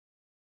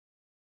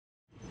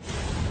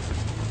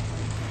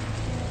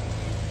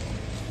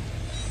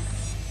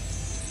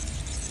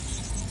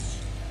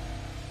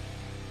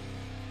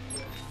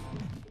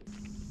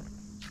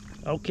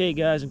Okay,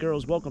 guys and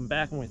girls, welcome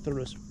back. I'm going to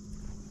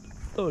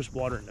throw this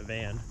water in the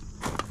van.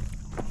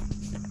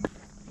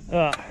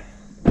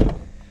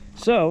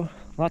 So,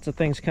 lots of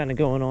things kind of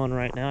going on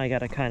right now. I got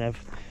to kind of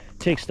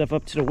take stuff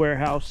up to the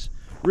warehouse.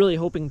 Really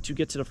hoping to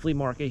get to the flea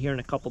market here in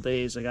a couple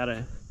days. I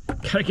gotta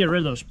get rid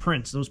of those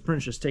prints. Those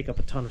prints just take up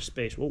a ton of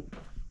space. Whoa.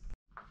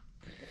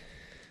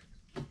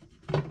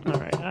 All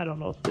right, I don't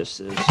know what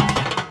this is.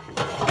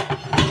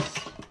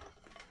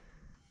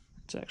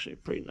 It's actually a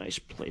pretty nice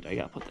plate. I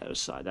gotta put that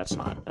aside. That's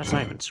not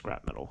even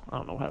scrap metal. I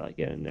don't know how that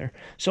get in there.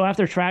 So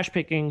after trash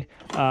picking,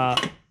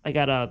 I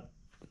got a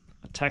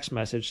text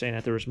message saying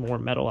that there was more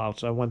metal out.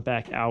 So I went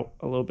back out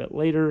a little bit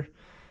later.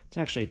 It's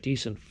actually a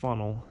decent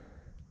funnel.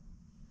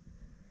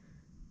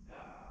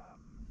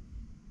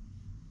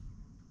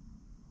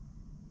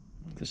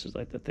 This is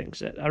like the things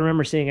that I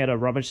remember seeing at a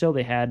rummage sale.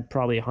 They had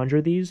probably 100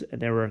 of these, and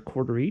they were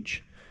 $1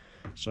 each.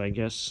 So I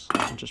guess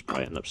I'll just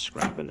probably end up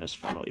scrapping this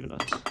funnel, even though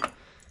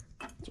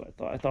that's what I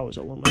thought. I thought it was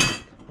aluminum.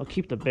 I'll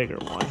keep the bigger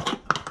one.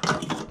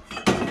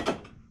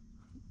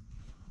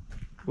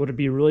 Would it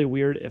be really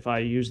weird if I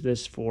use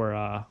this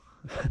for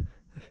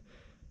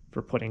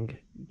for putting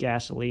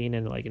gasoline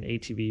in like an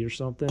ATV or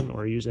something,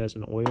 or use it as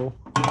an oil?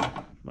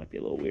 Might be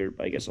a little weird,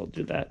 but I guess I'll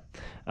do that.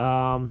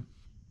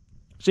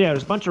 So yeah,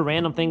 there's a bunch of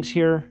random things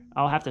here.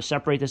 I'll have to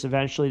separate this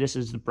eventually. This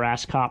is the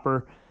brass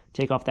copper.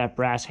 Take off that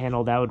brass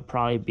handle. That would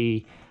probably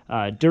be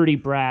dirty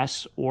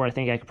brass, or I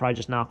think I could probably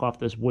just knock off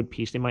this wood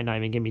piece. They might not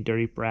even give me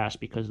dirty brass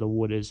because the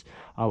wood is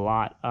a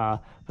lot.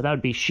 But that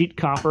would be sheet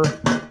copper,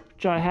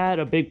 which I had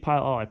a big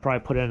pile. Oh, I probably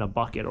put it in a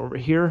bucket over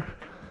here.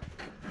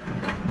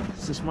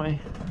 Is this my...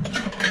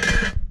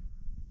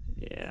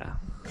 Yeah.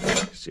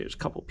 See, there's a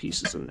couple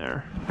pieces in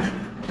there.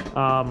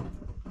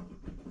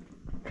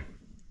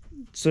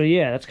 So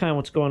yeah, that's kind of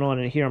what's going on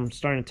in here. I'm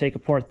starting to take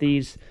apart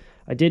these.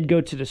 I did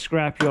go to the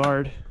scrap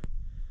yard.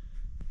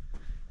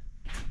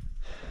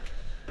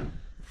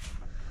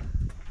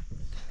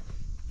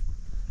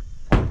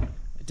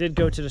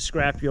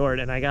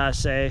 And I gotta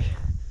say,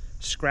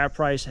 scrap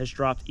price has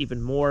dropped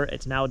even more.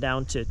 It's now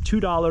down to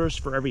 $2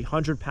 for every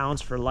 100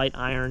 pounds for light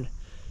iron.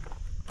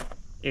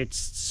 It's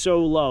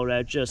so low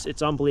that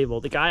it's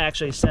unbelievable. The guy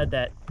actually said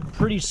that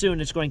pretty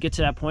soon it's going to get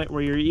to that point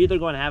where you're either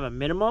going to have a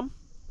minimum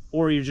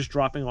or you're just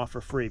dropping off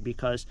for free,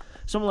 because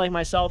someone like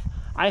myself,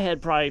 I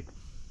had probably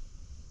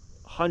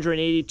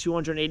 180,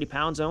 280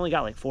 pounds. I only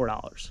got like $4.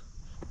 What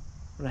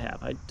did I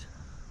have?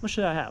 What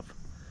should I have?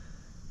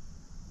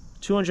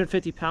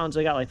 250 pounds,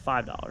 I got like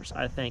 $5,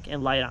 I think,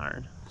 in light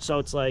iron. So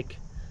it's like,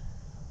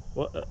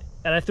 well,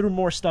 and I threw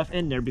more stuff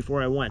in there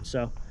before I went.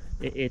 So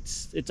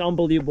it's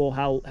unbelievable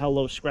how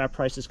low scrap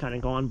price is kind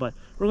of gone. But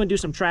we're going to do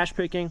some trash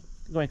picking.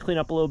 I'm going to clean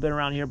up a little bit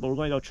around here, but we're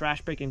going to go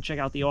trash picking, check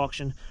out the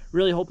auction.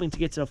 Really hoping to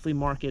get to the flea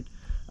market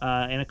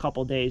in a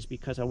couple days,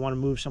 because I want to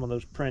move some of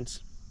those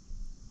prints.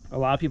 A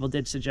lot of people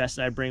did suggest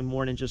that I bring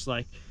more than just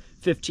like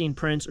 15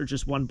 prints or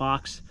just one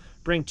box.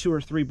 Bring 2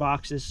 or 3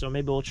 boxes, so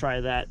maybe we'll try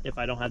that if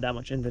I don't have that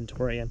much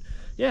inventory. And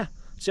yeah,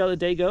 see how the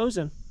day goes,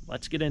 and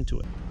let's get into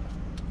it.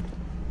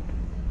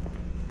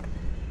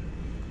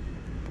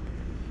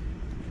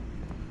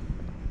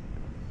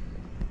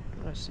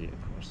 I see it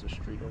across the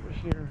street over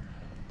here.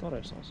 Thought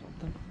I saw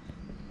something.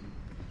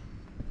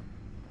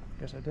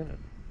 Guess I didn't.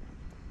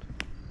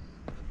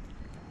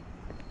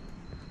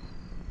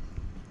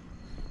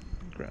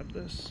 Grab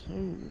this.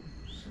 Ooh.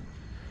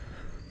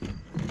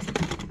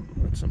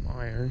 With some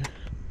iron.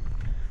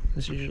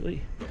 This is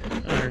usually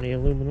irony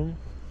aluminum.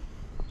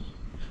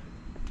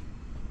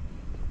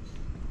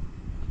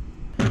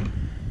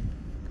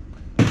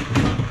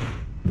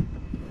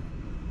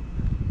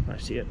 I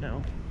see it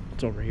now.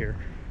 It's over here.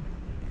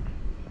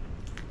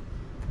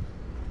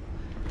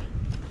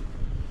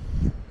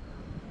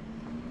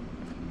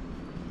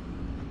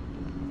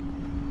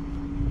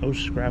 No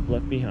scrap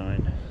left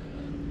behind.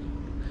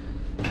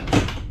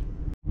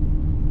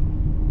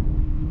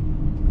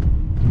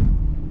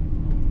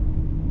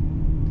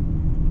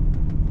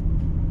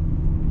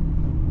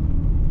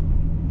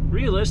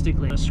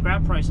 Realistically, the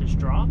scrap price has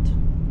dropped.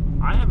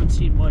 I haven't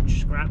seen much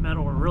scrap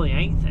metal or really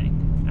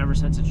anything ever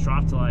since it's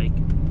dropped to, like,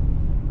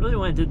 really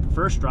when it did the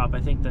first drop,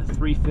 I think the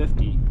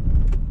 350.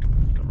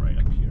 Go right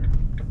up here.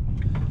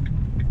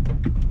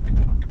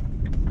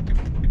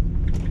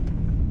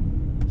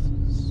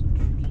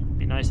 It'd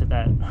be nice that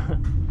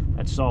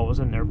that saw was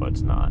in there, but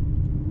it's not.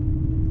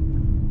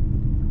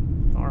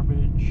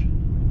 Garbage.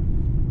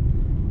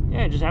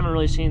 Yeah, I just haven't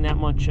really seen that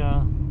much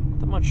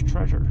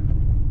treasure.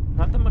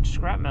 Not that much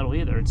scrap metal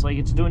either. It's like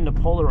it's doing the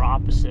polar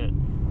opposite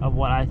of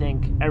what I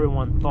think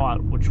everyone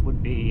thought, which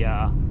would be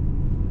that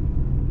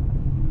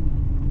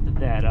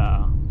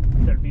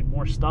there'd be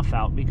more stuff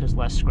out because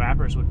less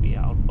scrappers would be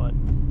out. But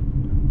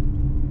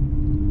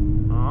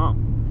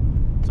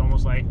it's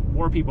almost like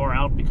more people are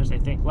out because they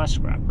think less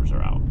scrappers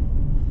are out.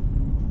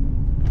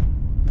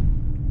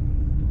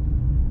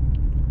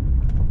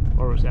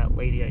 Or was that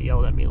lady that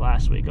yelled at me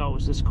last week? Oh, it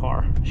was this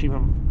car. She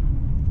from...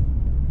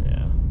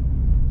 Yeah.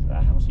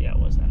 That house? Yeah, it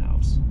was that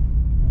house.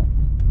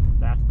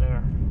 Back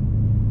there.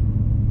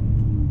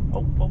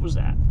 Oh, what was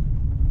that?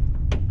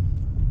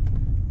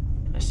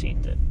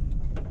 seen it.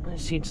 I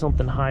seen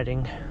something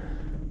hiding.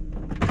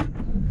 I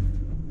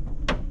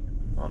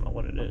don't know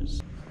what it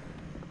is.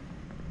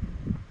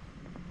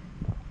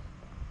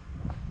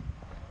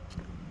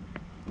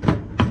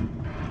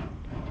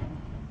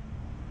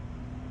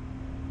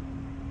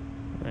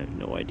 I have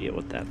no idea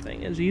what that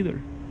thing is either.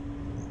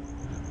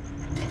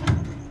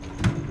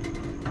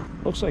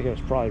 Looks like it was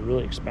probably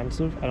really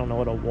expensive. I don't know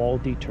what a wall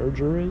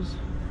deterger is.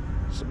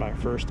 This is my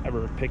first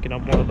ever picking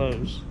up one of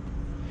those.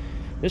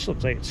 This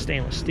looks like it's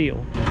stainless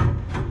steel.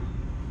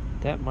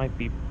 That might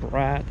be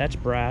brass. That's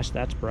brass.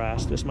 That's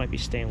brass. This might be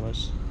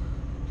stainless.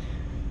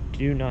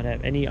 Do not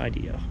have any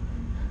idea.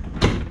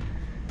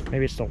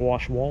 Maybe it's to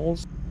wash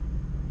walls.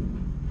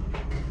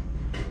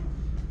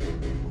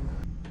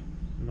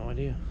 No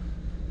idea.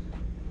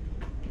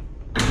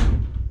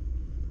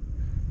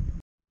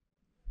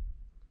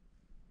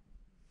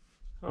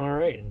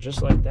 Alright, and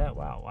just like that,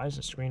 wow, why is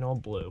the screen all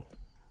blue?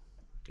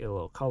 Get a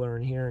little color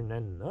in here and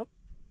then up.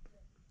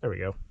 There we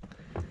go.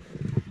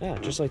 Yeah,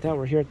 just like that,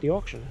 we're here at the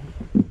auction.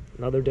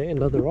 Another day,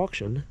 another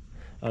auction.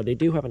 They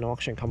do have an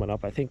auction coming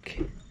up, I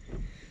think,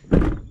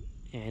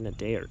 in a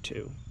day or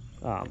two.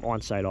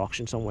 On-site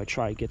auction, so I'm going to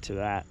try to get to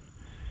that.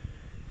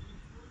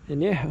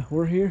 And yeah,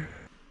 we're here.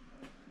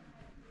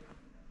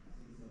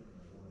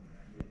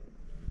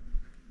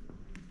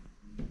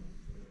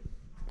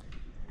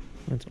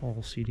 That's all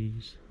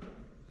CDs.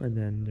 And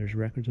then there's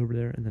records over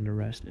there, and then the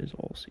rest is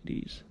all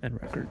CDs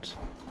and records.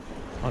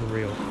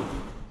 Unreal.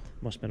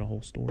 Must have been a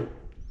whole store.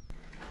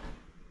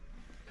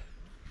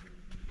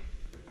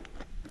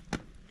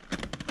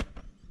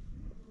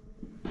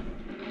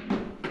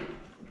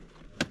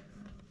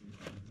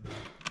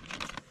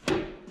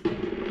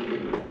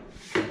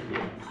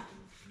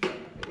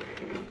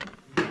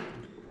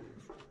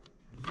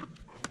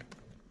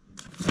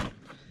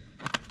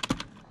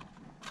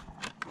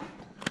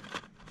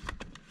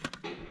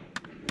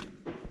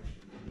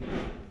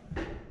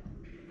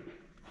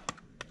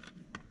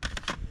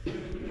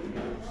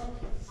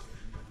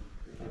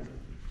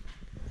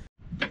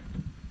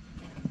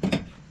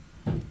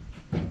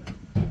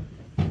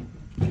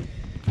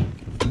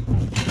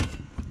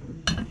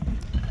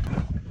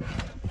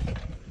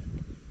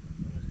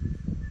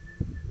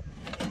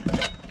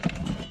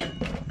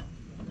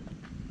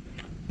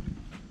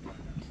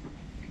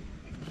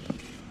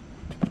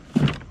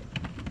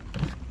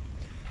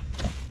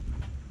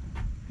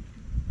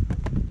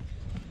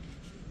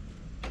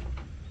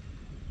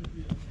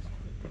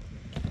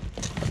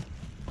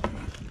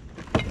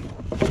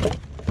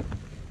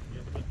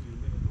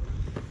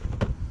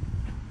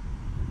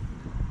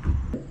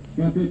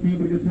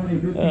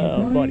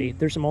 Buddy,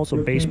 there's some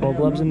also baseball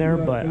gloves in there,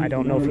 but I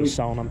don't know if he's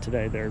selling them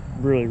today. They're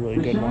really,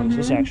 really good ones.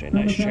 This is actually a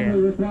nice chair.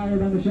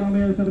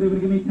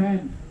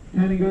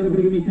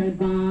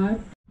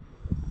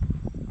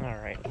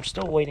 Alright, I'm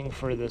still waiting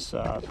for this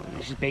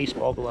these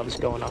baseball gloves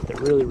going up.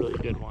 They're really, really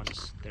good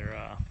ones.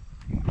 They're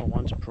well,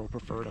 one's a Pro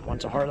Preferred and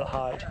one's a Hard to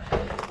Hide,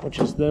 which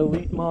is the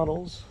elite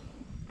models.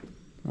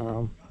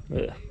 I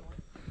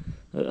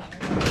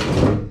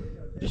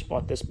just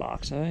bought this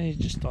box. I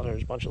just thought there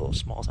was a bunch of little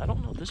smalls. I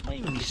don't know. This might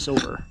even be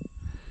silver.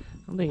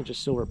 I don't think it's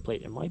just silver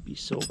plate. It might be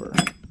silver.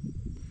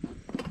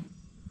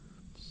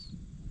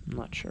 I'm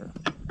not sure.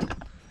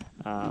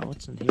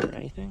 What's in here?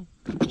 Anything?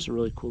 Just a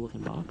really cool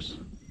looking box.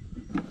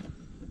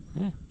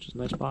 Yeah, just a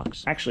nice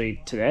box.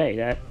 Actually,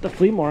 today, the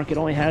flea market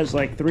only has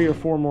like 3 or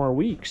 4 more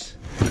weeks.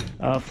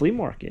 Flea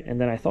market. And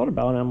then I thought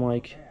about it, and I'm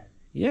like,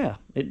 yeah,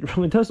 it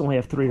really does only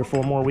have 3 or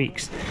 4 more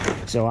weeks.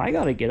 So I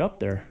got to get up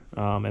there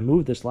and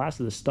move this last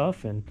of the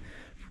stuff and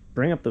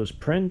bring up those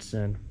prints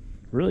and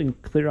really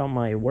clear out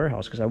my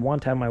warehouse, because I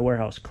want to have my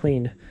warehouse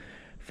cleaned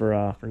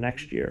for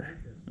next year.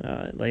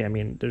 Like, I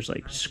mean, there's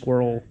like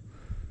squirrel,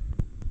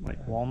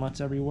 like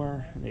walnuts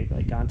everywhere, and they've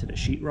like gone to the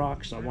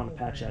sheetrock, so I want to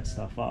patch that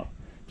stuff up.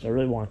 So I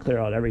really want to clear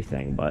out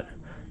everything. But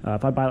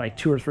if I buy like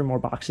 2 or 3 more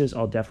boxes,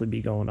 I'll definitely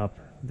be going up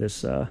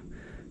this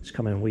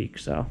coming week.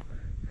 So.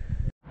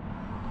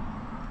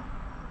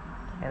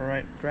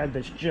 Alright, grab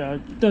this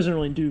jug. It doesn't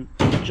really do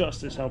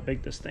justice how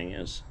big this thing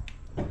is.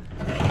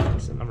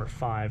 It's a number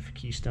 5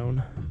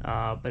 Keystone,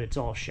 but it's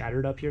all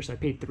shattered up here, so I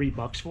paid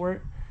 $3 for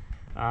it.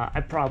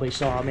 I probably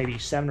saw maybe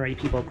 7 or 8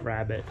 people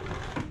grab it,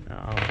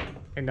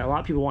 and a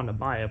lot of people wanted to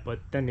buy it, but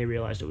then they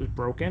realized it was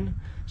broken.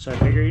 So I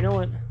figured, you know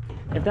what,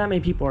 if that many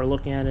people are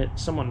looking at it,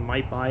 someone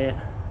might buy it.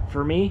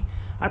 For me,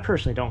 I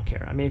personally don't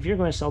care. I mean, if you're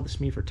going to sell this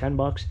to me for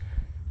 $10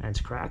 and it's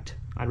cracked,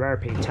 I'd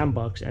rather pay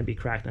 $10 and be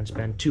cracked than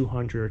spend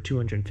 $200 or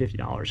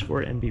 $250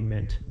 for it and be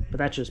mint. But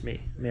that's just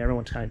me. I mean,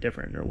 everyone's kind of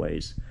different in their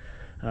ways.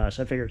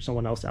 So I figured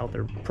someone else out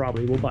there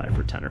probably will buy it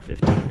for 10 or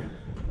 15.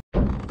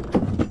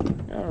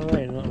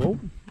 Alright, oh,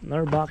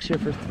 another box here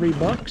for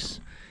 $3.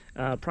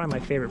 Probably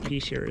my favorite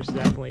piece here is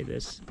definitely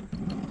this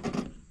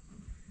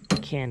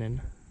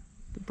cannon,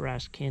 the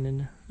brass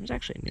cannon. There's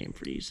actually a name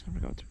for these. I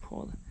forgot what they're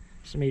called.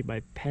 It's made by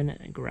Pen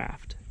and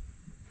Graft.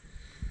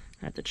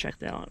 I have to check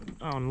that out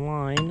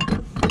online.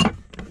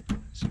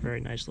 It's a very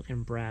nice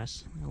looking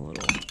brass. A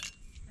little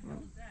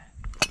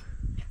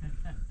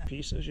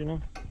pieces, you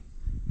know.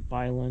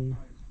 Violin.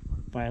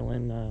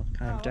 violin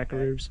kind of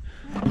decoratives.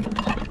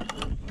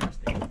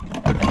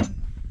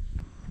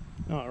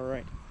 All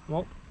right,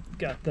 well,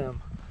 got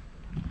them.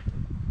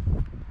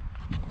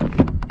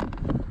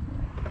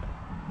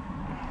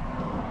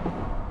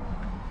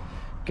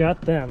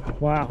 Got them.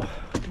 Wow,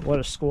 what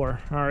a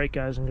score. All right,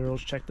 guys and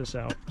girls, check this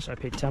out. So I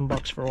paid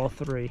 $10 for all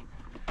three.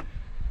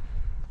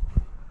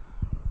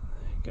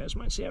 You guys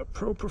might see how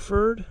Pro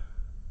Preferred.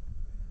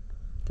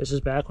 This is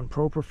back when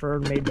Pro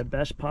Preferred made the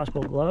best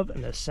possible glove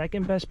and the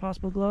second best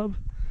possible glove.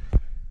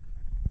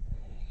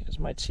 You guys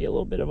might see a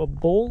little bit of a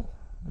bull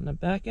on the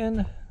back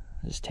end.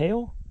 His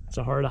tail. It's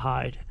hard to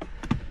hide.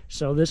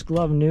 So this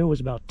glove new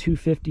was about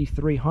 $250,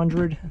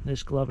 $300.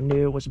 This glove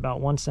new was about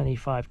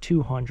 $175,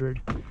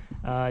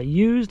 $200.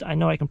 Used, I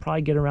know I can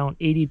probably get around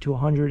 $80 to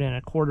 $100 and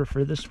a quarter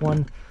for this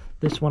one.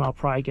 This one I'll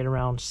probably get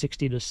around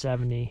 $60 to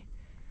 $70.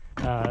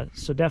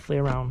 So definitely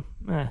around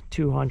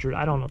 $200.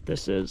 I don't know what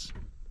this is,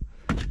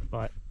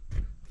 but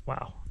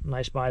wow,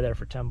 nice buy there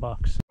for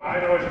 $10. I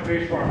know it's a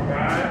piece for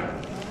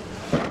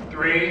 5,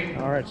 3.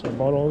 All right, so I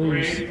bought all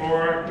these. 3,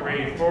 4,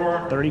 3,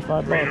 4.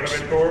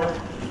 $35.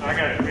 4. I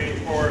got 3,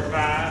 4,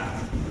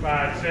 5,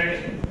 5,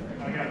 6.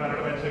 I got about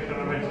 11, 6,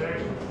 11,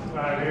 6.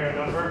 5 here,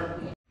 number.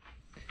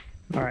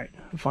 All right,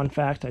 fun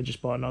fact, I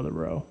just bought another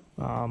row.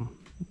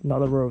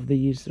 Another row of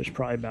these. There's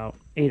probably about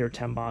 8 or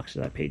 10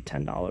 boxes. I paid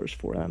 $10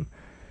 for them.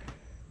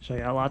 So I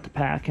got a lot to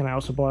pack, and I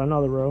also bought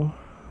another row.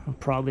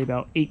 Probably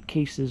about 8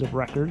 cases of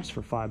records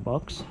for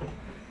 $5.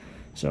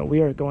 So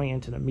we are going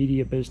into the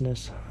media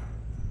business,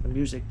 the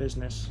music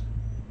business.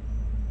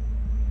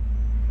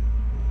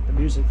 The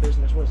music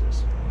business, what is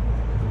this?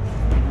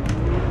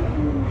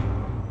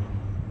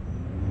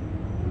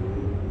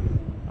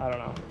 I don't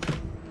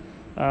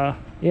know.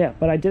 Yeah,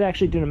 but I did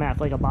actually do the math.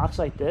 Like a box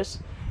like this,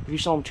 if you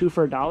sell them 2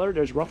 for $1,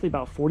 there's roughly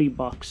about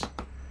 $40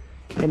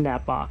 in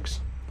that box.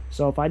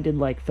 So if I did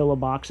like fill a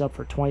box up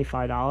for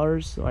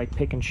 $25, like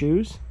pick and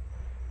choose,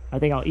 I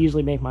think I'll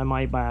easily make my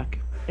money back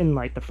in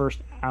like the first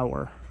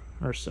hour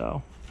or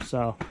so.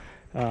 So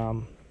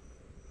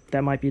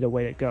that might be the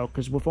way to go,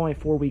 because with only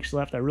 4 weeks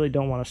left, I really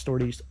don't want to store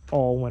these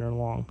all winter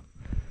long.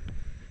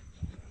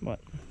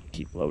 But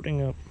keep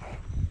loading up.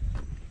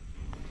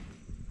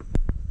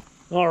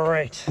 All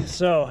right,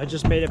 so I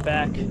just made it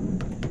back.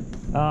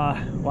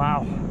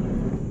 Wow.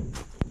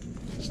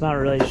 It's not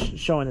really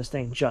showing this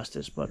thing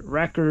justice, but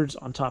records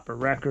on top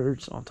of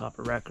records on top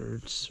of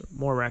records,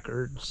 more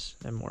records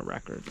and more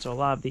records. So a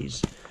lot of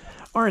these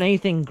aren't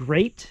anything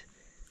great.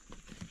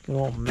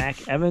 Well,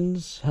 Mac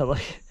Evans,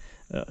 like,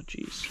 oh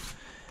geez.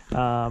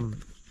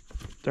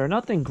 They're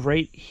nothing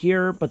great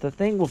here, but the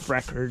thing with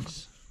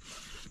records,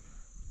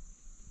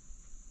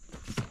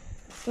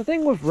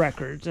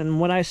 and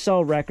when I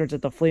sell records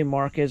at the flea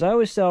market, is I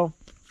always sell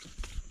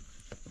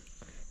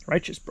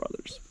Righteous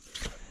Brothers.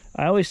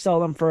 I always sell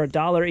them for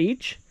 $1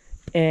 each,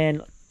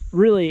 and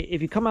really,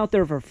 if you come out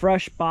there for a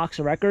fresh box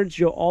of records,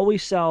 you'll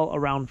always sell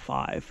around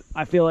 5.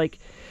 I feel like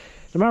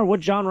no matter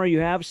what genre you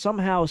have,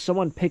 somehow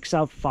someone picks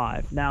out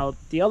 5. Now,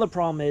 the other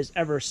problem is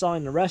ever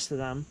selling the rest of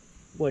them,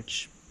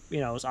 which, you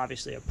know, is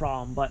obviously a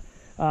problem, but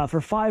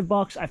for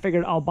 $5, I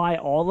figured I'll buy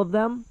all of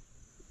them,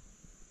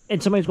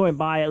 and somebody's going to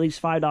buy at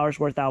least $5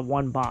 worth out of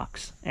one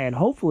box. And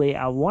hopefully,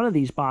 out of one of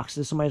these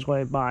boxes, somebody's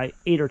going to buy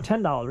 $8 or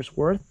 $10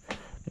 worth.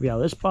 Maybe out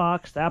of this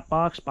box, that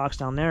box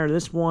down there,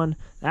 this one,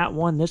 that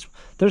one, this.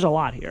 There's a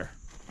lot here.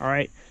 All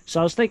right. So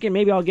I was thinking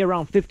maybe I'll get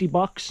around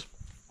 $50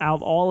 out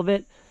of all of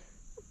it.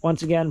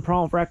 Once again,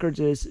 problem with records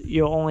is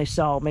you'll only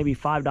sell maybe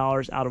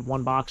 $5 out of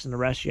one box, and the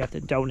rest you have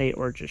to donate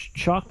or just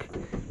chuck.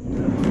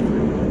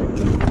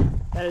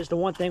 That is the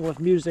one thing with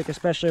music,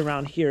 especially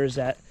around here, is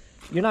that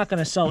you're not going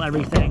to sell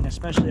everything,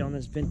 especially on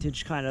this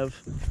vintage kind of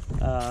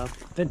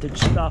vintage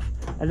stuff.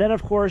 And then,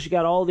 of course, you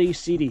got all these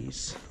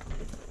CDs.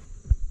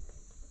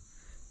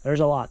 There's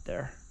a lot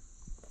there.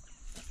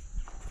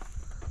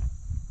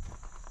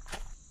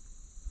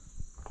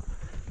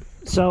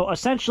 So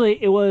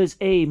essentially, it was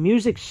a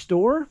music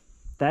store.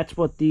 That's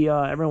what the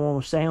everyone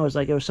was saying. It was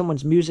like it was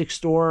someone's music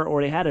store,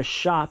 or they had a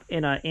shop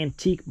in an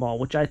antique mall,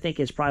 which I think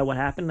is probably what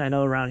happened. I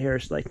know around here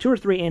it's like 2 or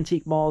 3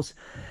 antique malls,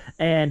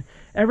 and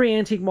every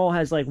antique mall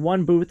has like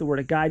one booth where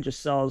the guy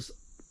just sells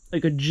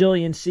like a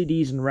jillion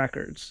CDs and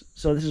records.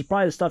 So this is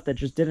probably the stuff that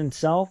just didn't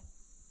sell.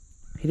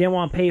 He didn't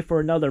want to pay for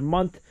another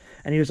month.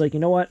 And he was like, you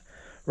know what?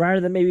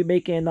 Rather than maybe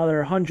making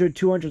another $100,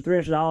 $200,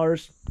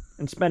 $300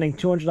 and spending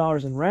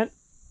 $200 in rent,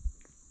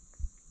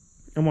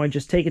 I'm going to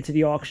just take it to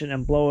the auction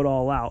and blow it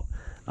all out.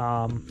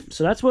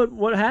 So that's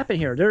what happened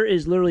here. There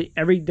is literally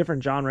every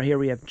different genre here.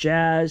 We have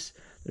jazz.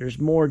 There's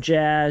more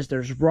jazz.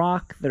 There's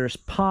rock. There's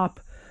pop.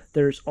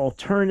 There's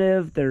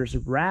alternative. There's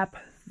rap.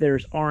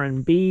 There's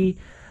R&B.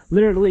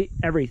 Literally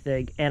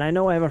everything. And I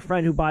know I have a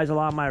friend who buys a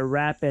lot of my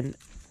rap and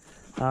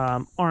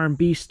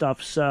R&B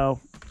stuff, so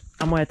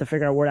I'm going to have to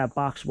figure out where that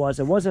box was.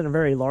 It wasn't a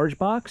very large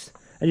box,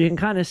 and you can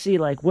kind of see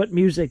like what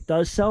music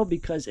does sell,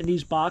 because in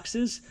these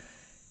boxes,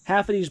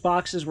 half of these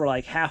boxes were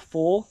like half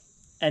full,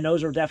 and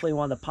those are definitely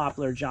one of the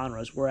popular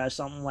genres, whereas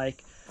something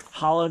like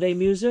holiday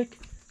music,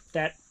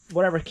 that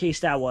whatever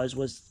case that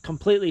was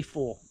completely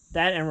full.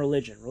 That and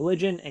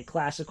religion and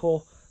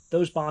classical.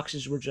 Those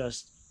boxes were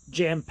just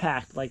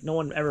jam-packed. Like, no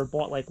one ever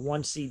bought like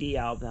one CD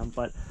out of them,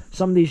 but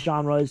some of these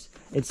genres,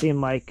 it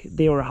seemed like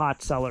they were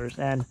hot sellers.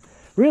 And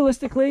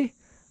realistically,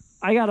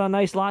 I got a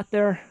nice lot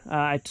there.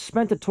 I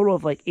spent a total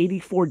of like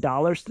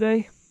 $84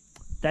 today.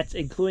 That's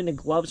including the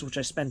gloves, which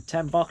I spent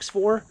 $10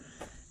 for,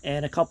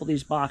 and a couple of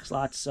these box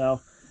lots.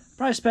 So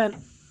probably spent,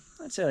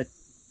 I'd say, like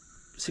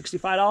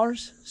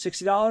 $65,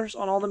 $60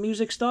 on all the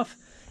music stuff.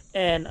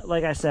 And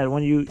like I said,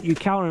 when you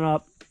count it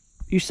up,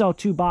 you sell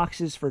 2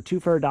 boxes for 2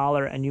 for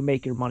 $1, and you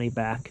make your money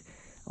back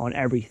on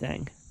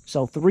everything.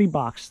 So 3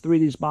 of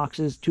these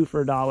boxes, 2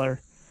 for $1,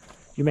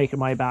 you make your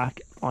money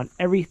back on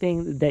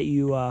everything that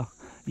you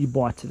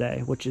bought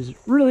today, which is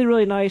really,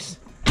 really nice.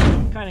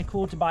 Kind of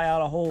cool to buy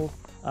out a whole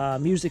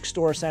music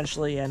store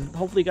essentially. And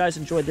hopefully you guys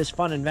enjoyed this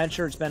fun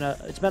adventure. It's been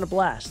a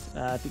blast.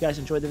 If you guys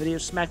enjoyed the video,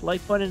 smack the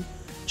like button,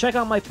 check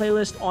out my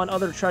playlist on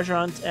other treasure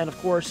hunts, and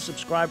of course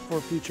subscribe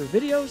for future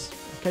videos.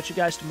 Catch you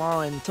guys tomorrow,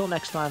 and until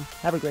next time,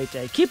 have a great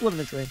day. Keep living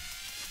the dream.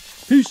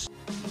 Peace.